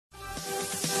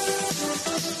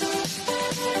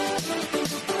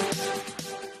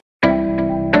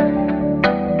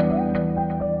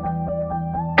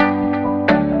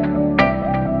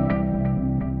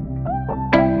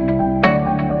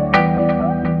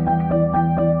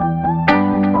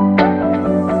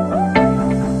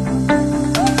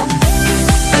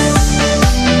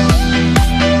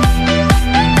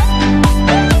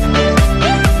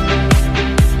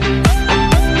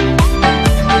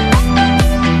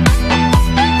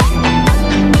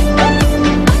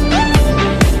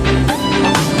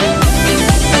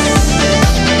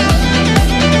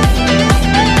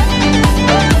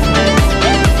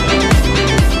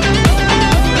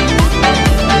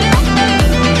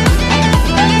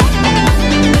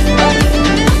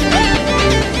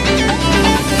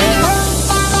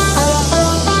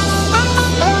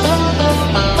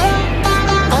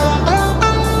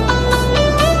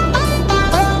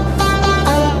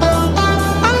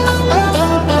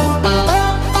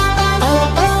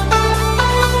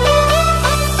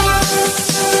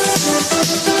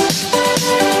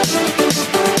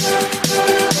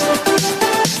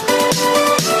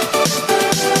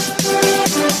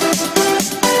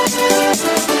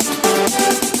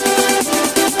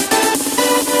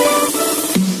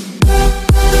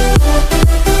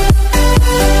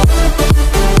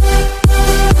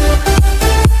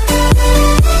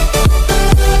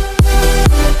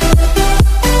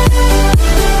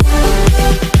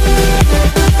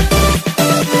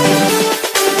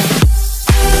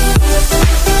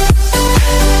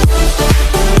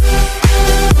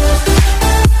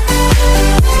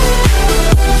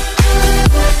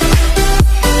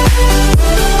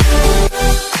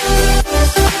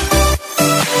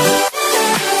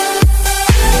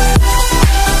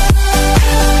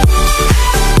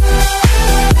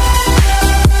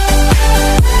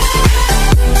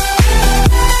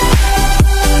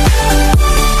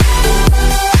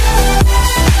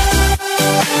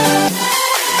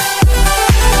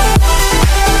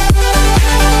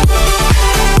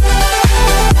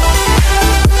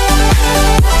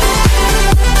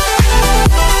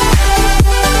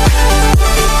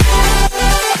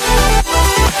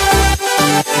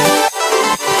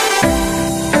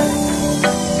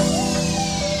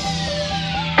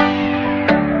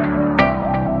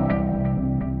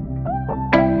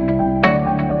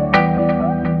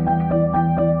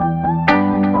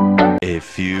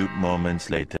few moments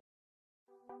later.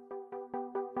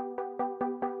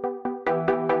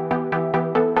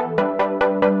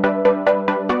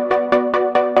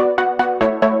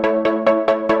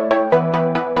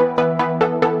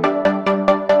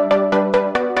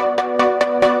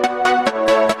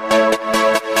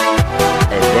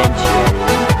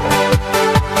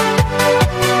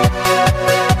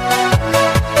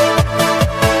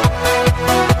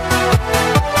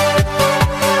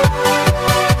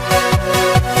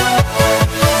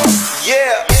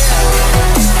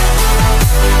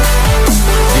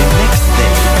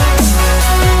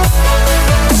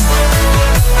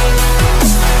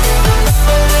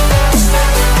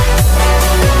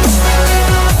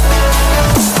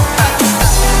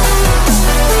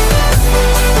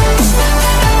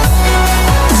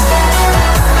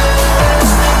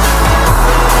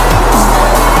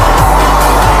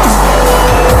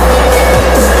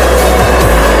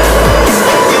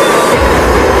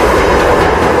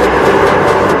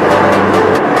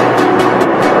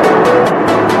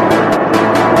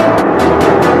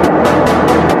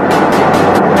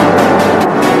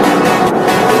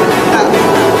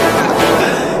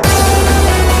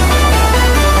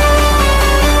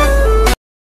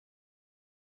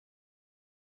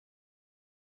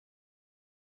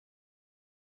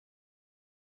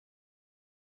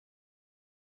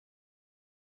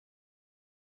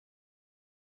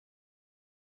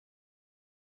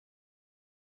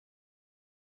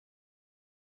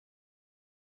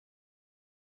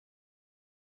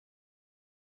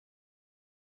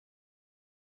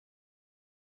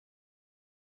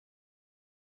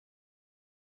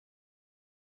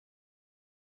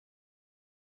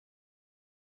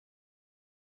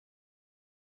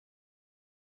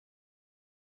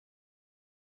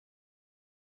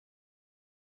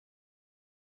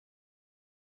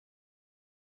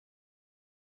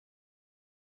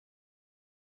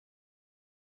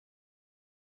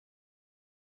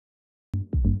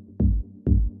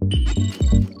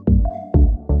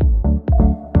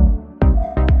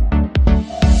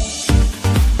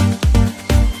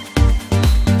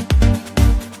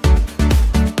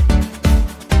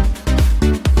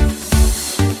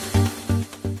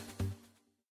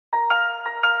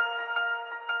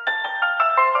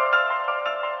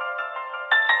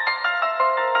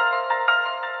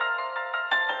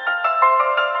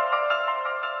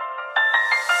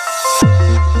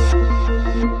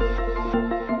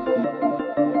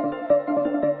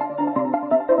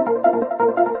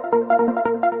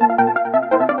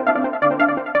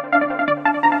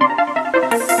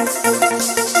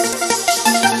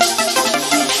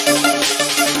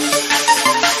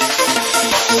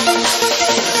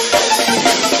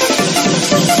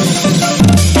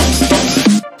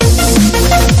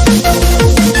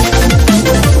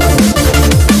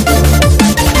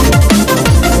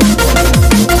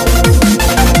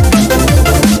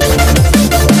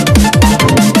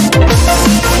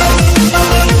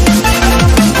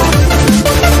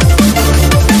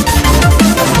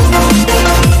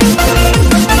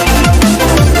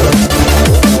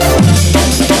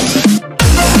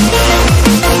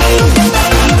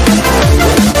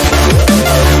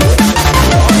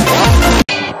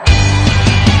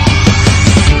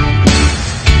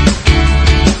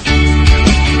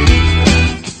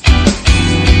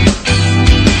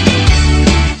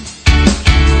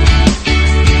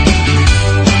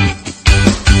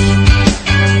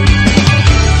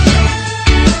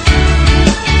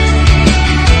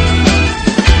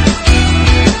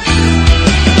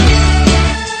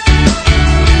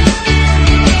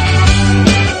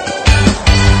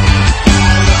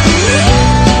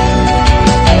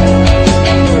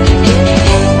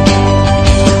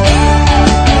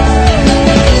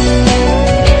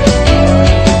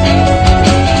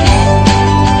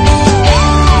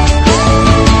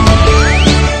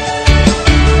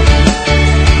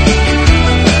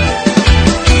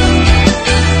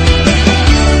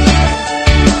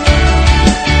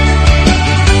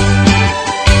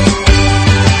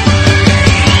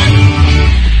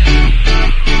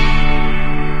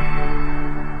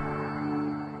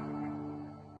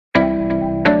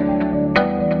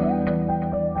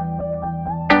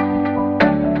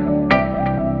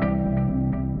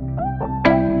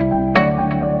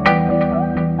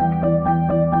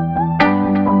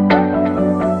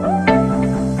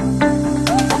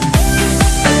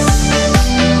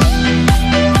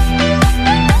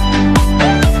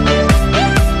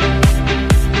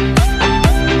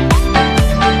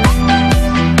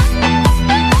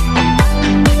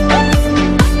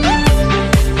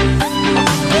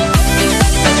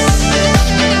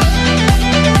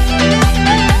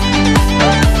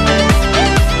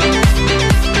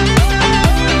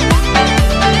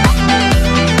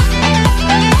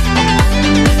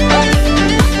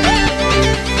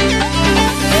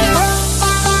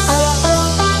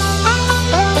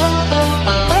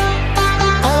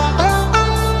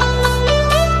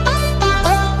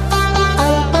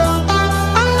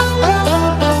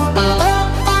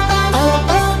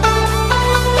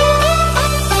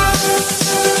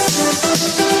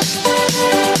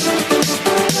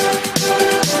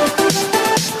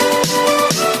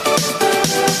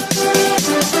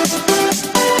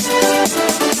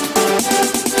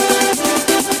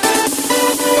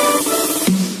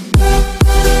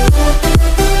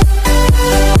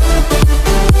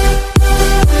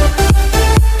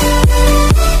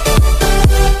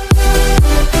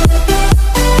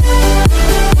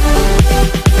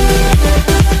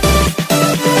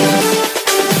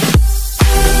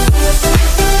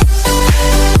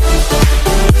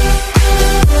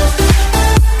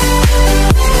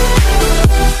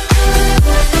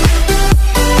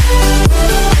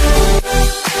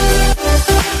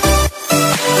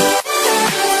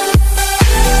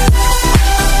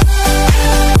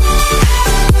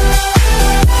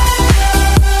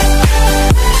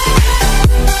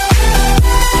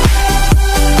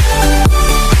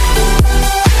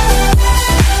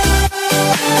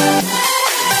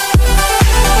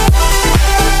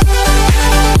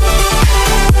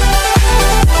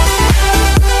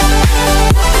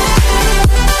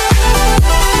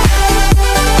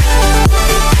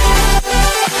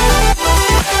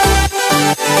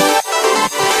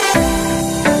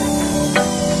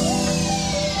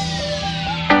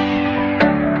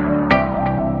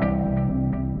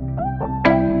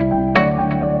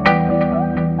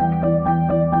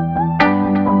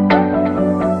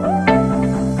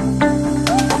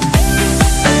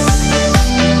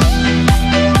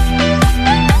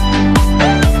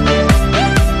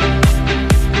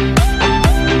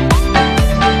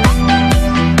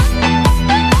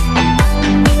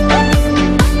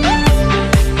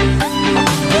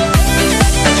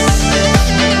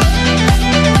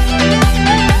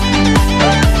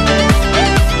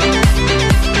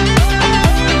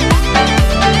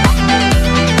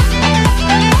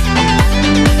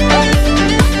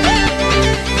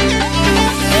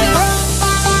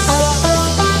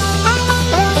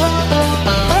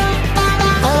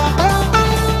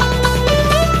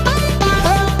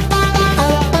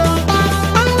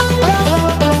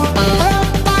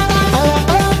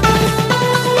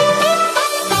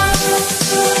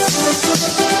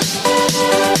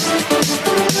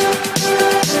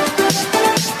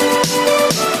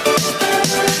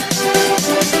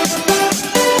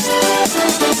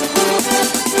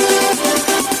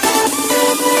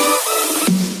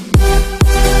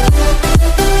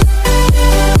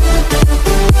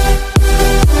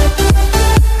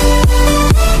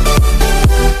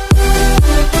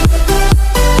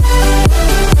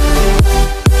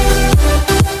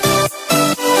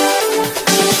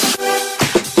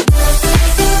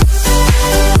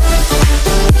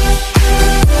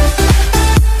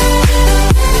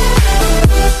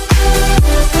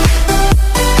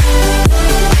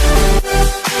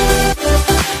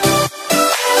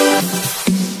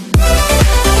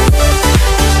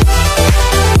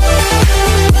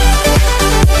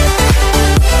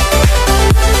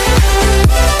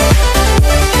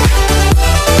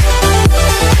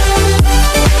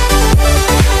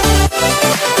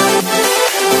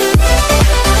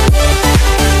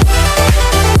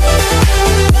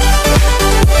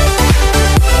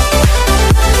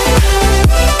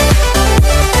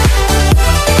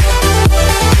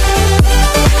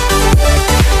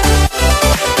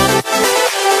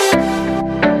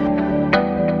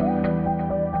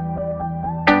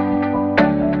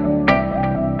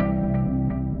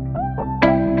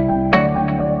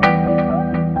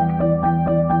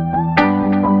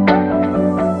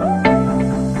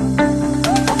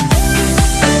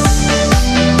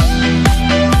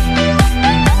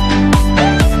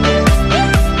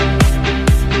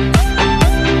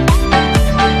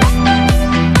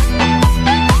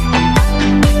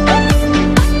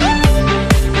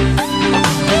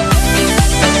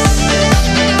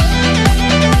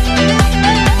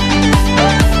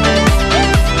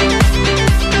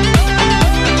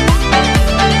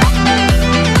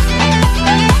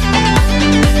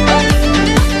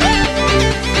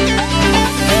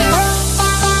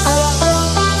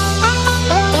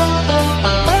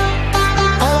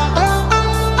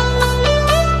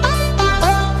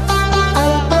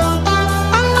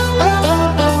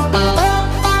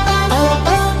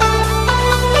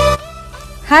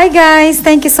 Hi guys,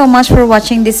 thank you so much for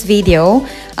watching this video.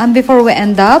 Before we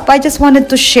end up, I just wanted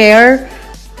to share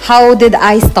how did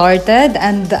I started,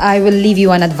 and I will leave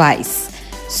you an advice.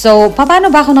 So,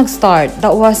 paano ba ako nag-start?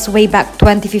 That was way back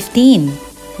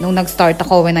 2015. Nung nag-start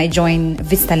ako when I joined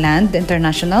Vistaland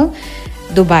International,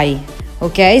 Dubai.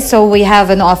 Okay, so we have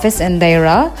an office in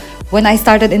Daira. When I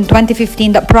started in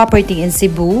 2015, the property in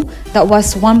Cebu, that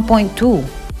was 1.2.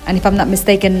 And if I'm not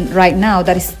mistaken, right now,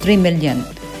 that is 3 million.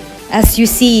 As you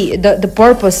see, the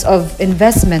purpose of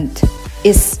investment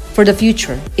is for the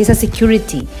future, is a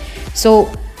security.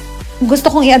 So, gusto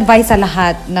kong i-advise sa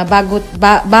lahat na bago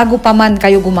pa man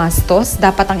kayo gumastos,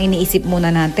 dapat ang iniisip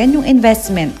muna natin yung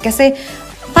investment. Kasi,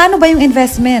 paano ba yung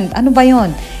investment? Ano ba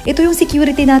yon? Ito yung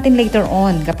security natin later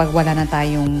on kapag wala na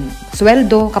tayong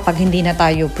sweldo, kapag hindi na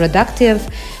tayo productive,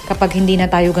 kapag hindi na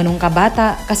tayo ganun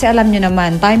kabata. Kasi alam nyo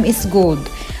naman, time is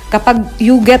gold. Kapag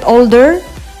you get older,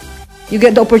 you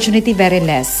get the opportunity very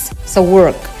less sa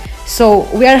work. So,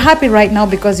 we are happy right now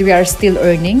because we are still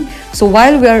earning. So,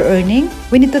 while we are earning,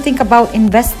 we need to think about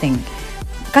investing.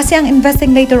 Kasi ang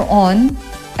investing later on,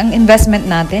 ang investment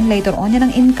natin later on, yan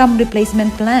ang income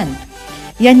replacement plan.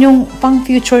 Yan yung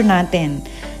pang-future natin.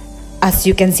 As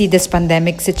you can see, this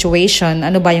pandemic situation,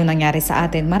 ano ba yung nangyari sa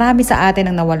atin? Marami sa atin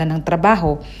ang nawalan ng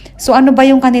trabaho. So, ano ba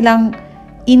yung kanilang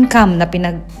income na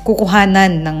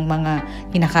pinagkukuhanan ng mga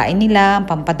kinakain nila,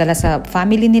 pampadala sa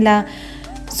family nila.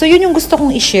 So, yun yung gusto kong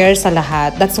i-share sa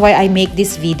lahat. That's why I make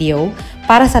this video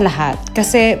para sa lahat.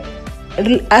 Kasi,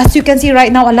 as you can see right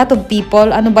now, a lot of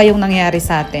people, ano ba yung nangyari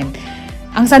sa atin?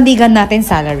 Ang sandigan natin,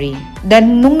 salary.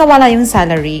 Then, nung nawala yung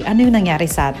salary, ano yung nangyari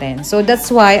sa atin? So, that's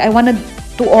why I want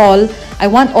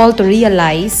all to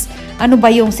realize ano ba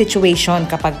yung situation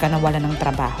kapag ka nawala ng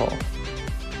trabaho.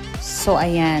 So,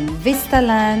 ayan,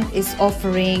 Vistaland is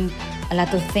offering a lot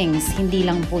of things. Hindi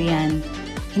lang po yan.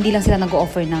 Hindi lang sila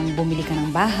nag-offer ng bumili ka ng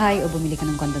bahay o bumili ka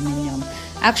ng condominium.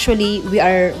 Actually, we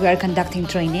are conducting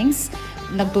trainings.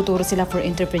 Nagtuturo sila for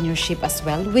entrepreneurship as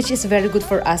well, which is very good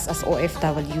for us as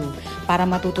OFW. Para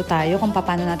matuto tayo kung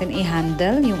paano natin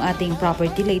i-handle yung ating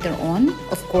property later on.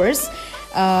 Of course,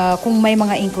 kung may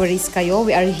mga inquiries kayo,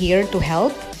 we are here to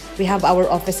help. We have our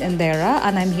office in Daira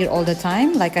and I'm here all the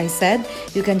time. Like I said,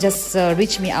 you can just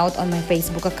reach me out on my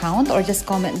Facebook account or just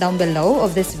comment down below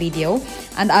of this video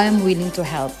and I am willing to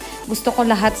help. Gusto ko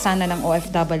lahat sana ng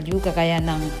OFW, kagaya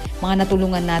ng mga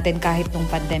natulungan natin kahit nung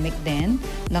pandemic din,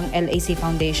 ng LAC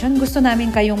Foundation. Gusto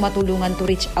namin kayong matulungan to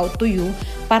reach out to you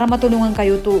para matulungan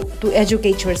kayo to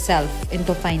educate yourself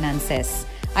into finances.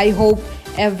 I hope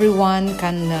everyone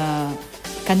can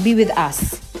be with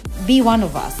us. Be one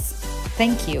of us.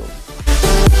 Thank you.